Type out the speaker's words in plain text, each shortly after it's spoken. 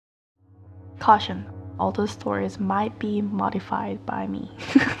Caution, all those stories might be modified by me.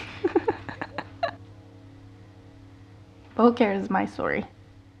 But who cares, my story.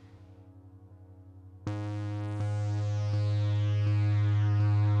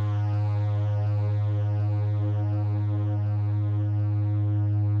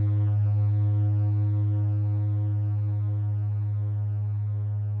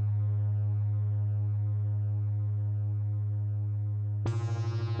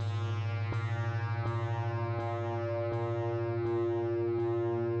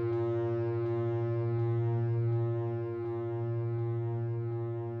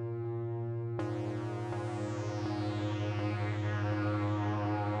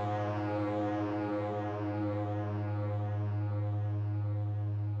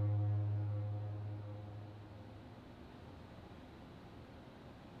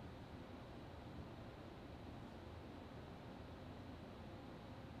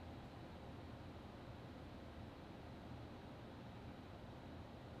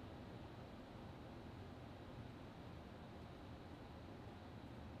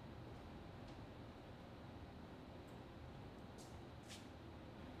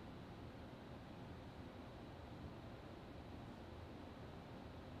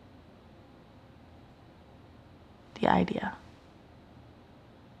 The idea.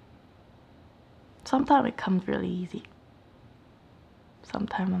 Sometimes it comes really easy.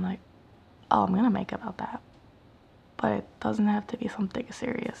 Sometimes I'm like, oh, I'm gonna make about that. But it doesn't have to be something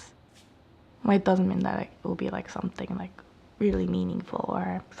serious. Well, it doesn't mean that it will be like something like really meaningful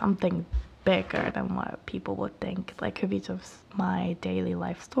or something bigger than what people would think. Like, it could be just my daily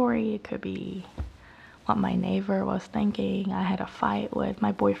life story. It could be what my neighbor was thinking. I had a fight with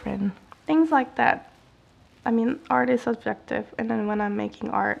my boyfriend. Things like that. I mean, art is subjective, and then when I'm making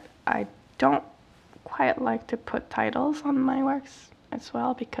art, I don't quite like to put titles on my works as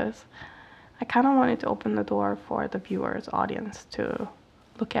well, because I kind of wanted to open the door for the viewers, audience, to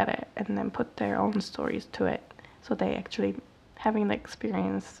look at it and then put their own stories to it, so they actually, having the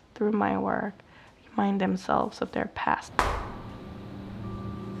experience through my work, remind themselves of their past.